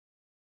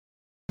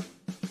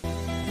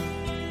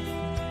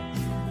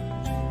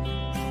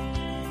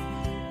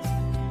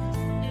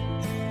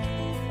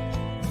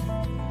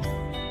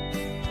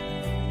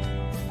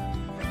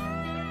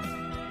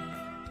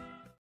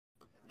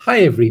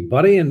Hi,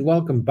 everybody, and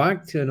welcome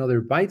back to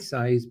another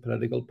bite-sized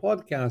political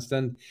podcast.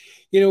 And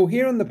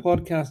here on the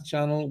podcast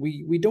channel,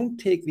 we don't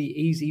take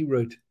the easy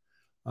route,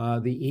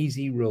 the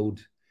easy road.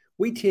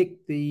 We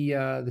take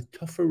the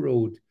tougher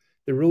road,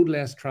 the road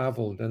less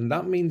traveled, and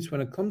that means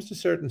when it comes to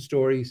certain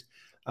stories,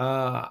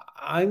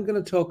 I'm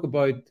going to talk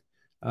about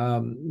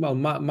well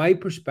my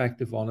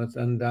perspective on it,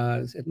 and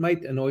it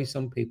might annoy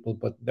some people,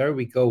 but there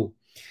we go.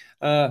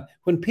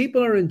 When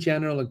people are in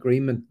general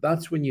agreement,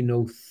 that's when you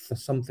know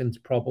something's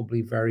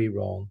probably very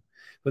wrong.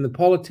 When the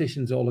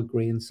politicians all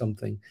agree on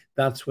something,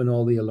 that's when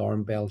all the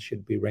alarm bells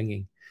should be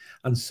ringing.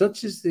 And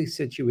such is the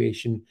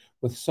situation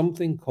with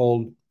something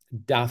called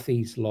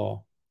Daffy's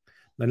Law.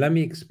 Now, let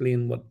me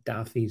explain what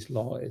Daffy's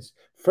Law is.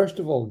 First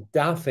of all,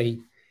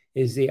 Daffy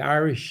is the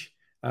Irish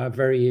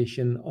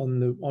variation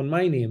on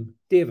my name,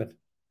 David.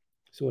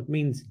 So it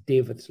means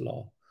David's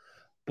Law.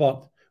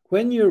 But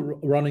when you're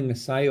running a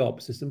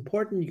PSYOPs, it's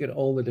important you get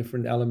all the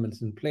different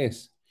elements in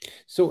place.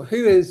 So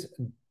who is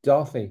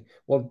Duffy?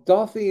 Well,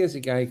 Duffy is a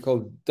guy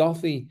called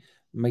Duffy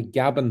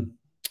McGavin.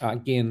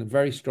 Again, a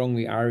very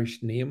strongly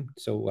Irish name.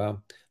 So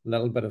a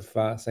little bit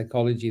of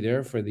psychology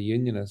there for the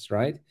Unionists,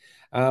 right?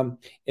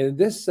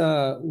 This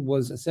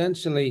was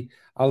essentially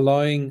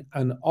allowing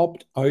an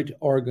opt-out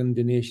organ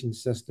donation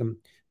system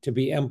to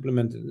be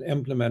implemented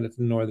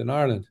in Northern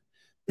Ireland.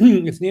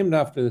 It's named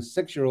after the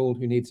 6-year-old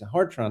who needs a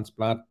heart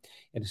transplant.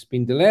 It has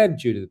been delayed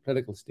due to the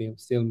political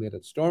stalemate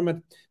at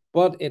Stormont,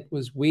 but it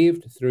was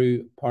waved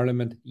through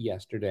Parliament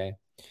yesterday.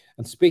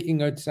 And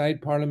speaking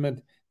outside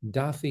Parliament,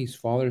 Daffy's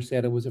father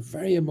said it was a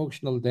very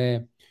emotional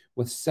day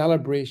with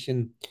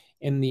celebration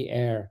in the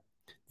air.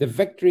 The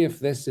victory of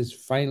this is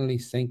finally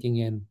sinking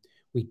in.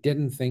 We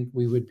didn't think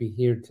we would be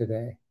here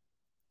today.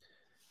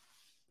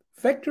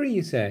 Victory,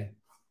 you say?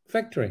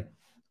 Victory.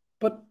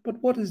 But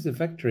what is the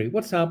victory?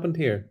 What's happened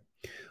here?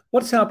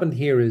 What's happened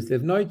here is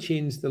they've now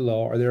changed the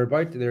law, or they're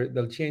about to.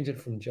 They'll change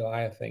it from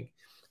July, I think.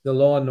 The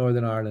law in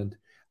Northern Ireland,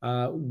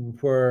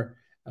 where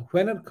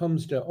when it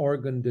comes to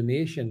organ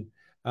donation,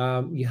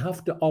 you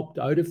have to opt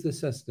out of the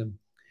system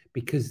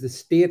because the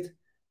state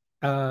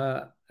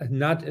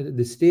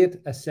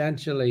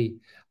essentially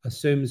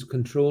assumes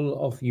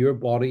control of your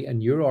body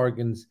and your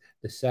organs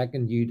the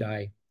second you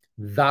die.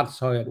 That's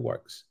how it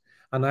works,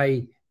 and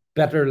I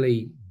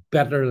bitterly,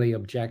 bitterly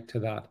object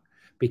to that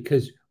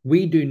because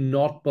we do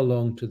not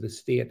belong to the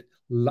state,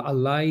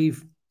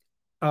 alive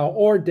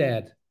or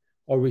dead,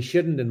 or we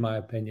shouldn't, in my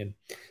opinion.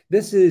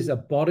 This is a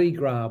body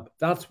grab.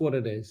 That's what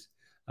it is.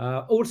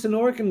 It's an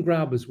organ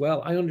grab as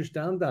well. I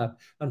understand that.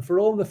 And for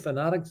all the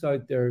fanatics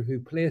out there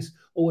who place,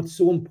 it's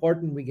so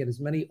important we get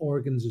as many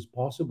organs as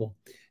possible.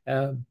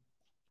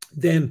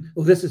 Then,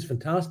 this is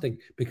fantastic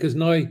because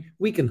now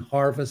we can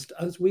harvest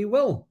as we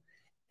will.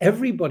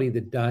 Everybody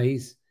that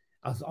dies,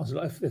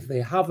 if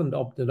they haven't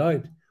opted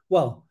out,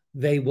 well,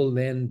 they will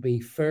then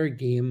be fair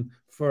game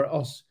for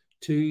us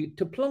to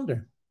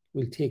plunder.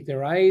 We'll take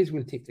their eyes,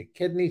 we'll take their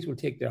kidneys, we'll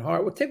take their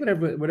heart, we'll take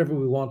whatever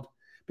we want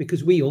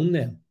because we own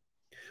them.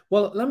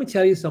 Well, let me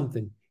tell you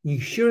something. You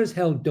sure as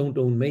hell don't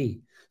own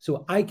me.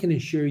 So I can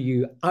assure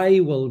you, I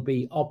will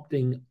be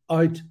opting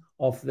out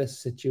of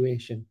this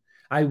situation.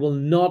 I will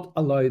not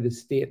allow the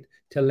state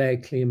to lay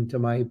claim to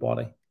my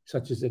body,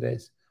 such as it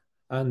is.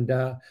 And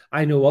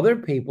I know other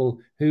people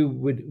who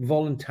would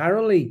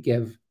voluntarily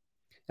give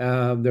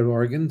their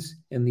organs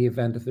in the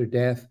event of their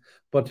death,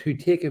 but who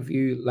take a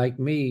view like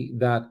me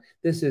that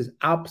this is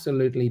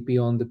absolutely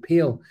beyond the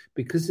pale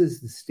because it's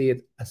the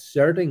state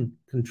asserting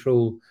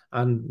control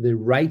and the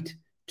right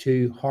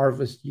to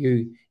harvest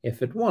you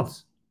if it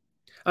wants.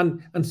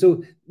 And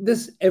so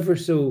this ever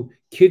so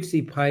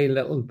cutesy pie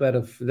little bit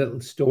of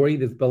little story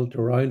they've built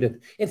around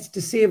it, it's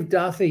to save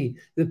Daffy,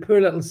 the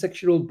poor little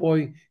 6-year-old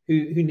boy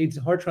who needs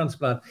a heart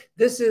transplant.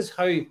 This is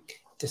how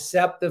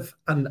deceptive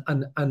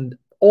and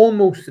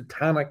almost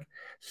satanic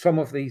some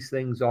of these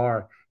things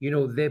are.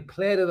 They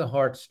play to the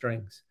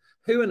heartstrings.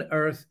 Who on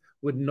earth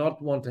would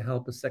not want to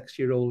help a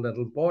 6-year-old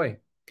little boy?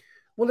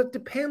 Well, it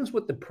depends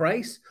what the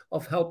price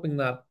of helping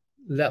that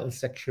little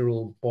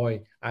 6-year-old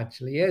boy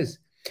actually is.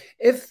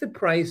 If the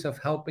price of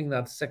helping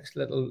that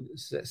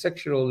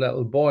 6-year-old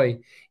little boy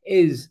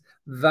is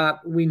that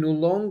we no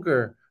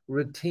longer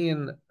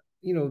retain,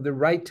 the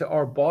right to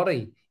our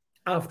body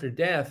after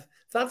death,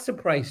 that's a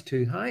price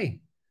too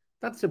high.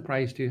 That's a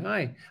price too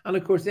high. And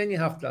of course, then you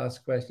have to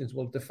ask questions.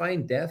 Well,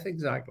 define death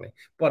exactly.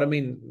 But I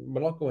mean,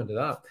 we're not going to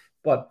that.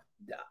 But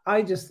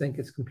I just think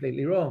it's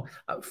completely wrong.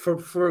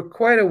 For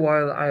quite a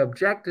while, I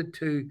objected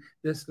to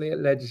this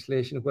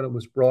legislation when it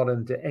was brought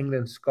into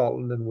England,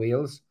 Scotland, and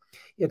Wales.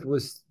 It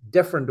was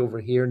different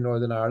over here in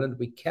Northern Ireland.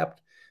 We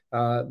kept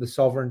the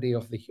sovereignty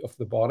of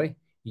the body.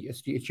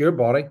 It's your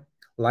body,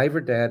 live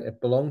or dead.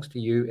 It belongs to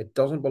you. It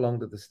doesn't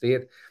belong to the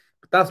state.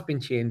 But that's been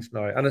changed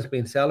now, and it's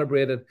been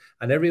celebrated,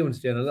 and everyone's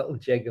doing a little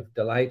jig of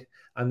delight.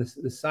 And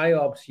the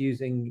psyops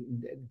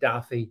using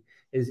Daffy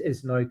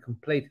is now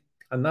complete.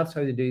 And that's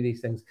how they do these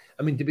things.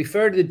 I mean, to be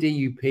fair to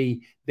the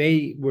DUP,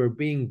 they were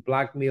being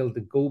blackmailed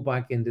to go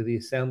back into the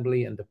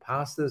assembly and to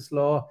pass this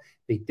law.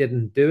 They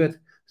didn't do it.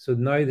 So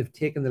now they've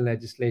taken the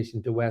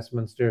legislation to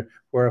Westminster,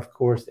 where of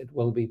course it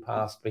will be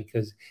passed,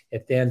 because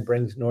it then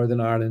brings Northern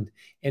Ireland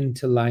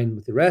into line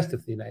with the rest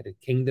of the United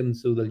Kingdom.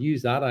 So they'll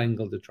use that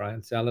angle to try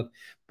and sell it.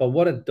 But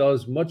what it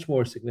does, much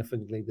more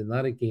significantly than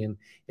that again,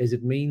 is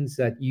it means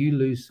that you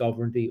lose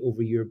sovereignty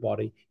over your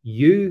body.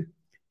 You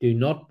do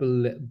not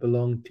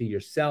belong to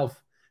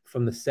yourself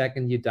from the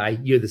second you die.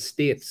 You're the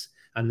state's,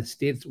 and the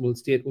state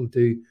will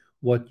do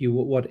what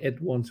it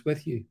wants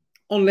with you,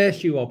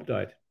 unless you opt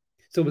out.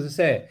 So as I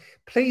say,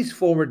 please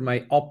forward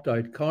my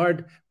opt-out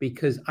card,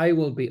 because I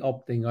will be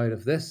opting out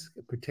of this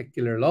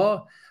particular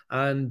law,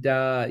 and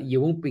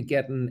you won't be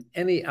getting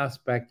any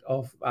aspect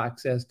of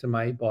access to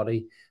my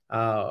body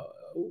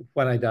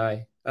when I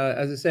die.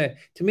 As I say,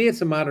 to me, it's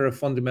a matter of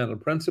fundamental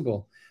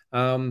principle.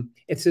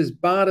 It's as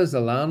bad as a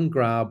land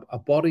grab, a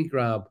body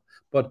grab.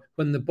 But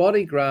when the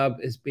body grab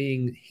is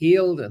being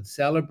hailed and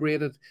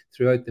celebrated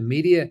throughout the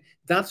media,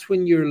 that's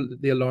when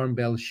the alarm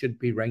bell should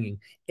be ringing.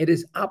 It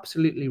is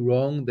absolutely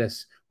wrong,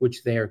 this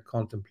which they are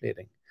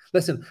contemplating.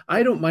 Listen,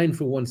 I don't mind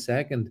for 1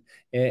 second,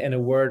 in a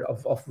word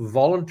of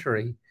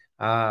voluntary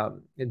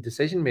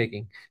decision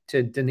making,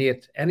 to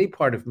donate any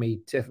part of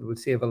me if it would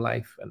save a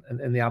life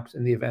in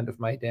the event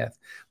of my death.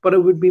 But it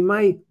would be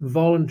my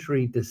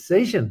voluntary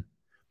decision.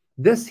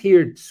 This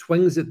here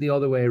swings it the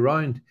other way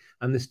around,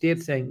 and the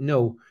state saying,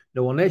 no,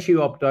 unless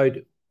you opt out,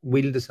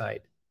 we'll decide.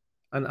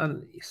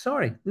 And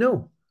sorry,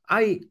 no,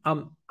 I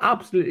am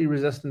absolutely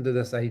resistant to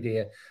this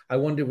idea. I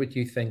wonder what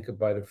you think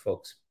about it,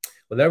 folks.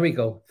 Well, there we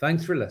go.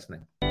 Thanks for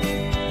listening.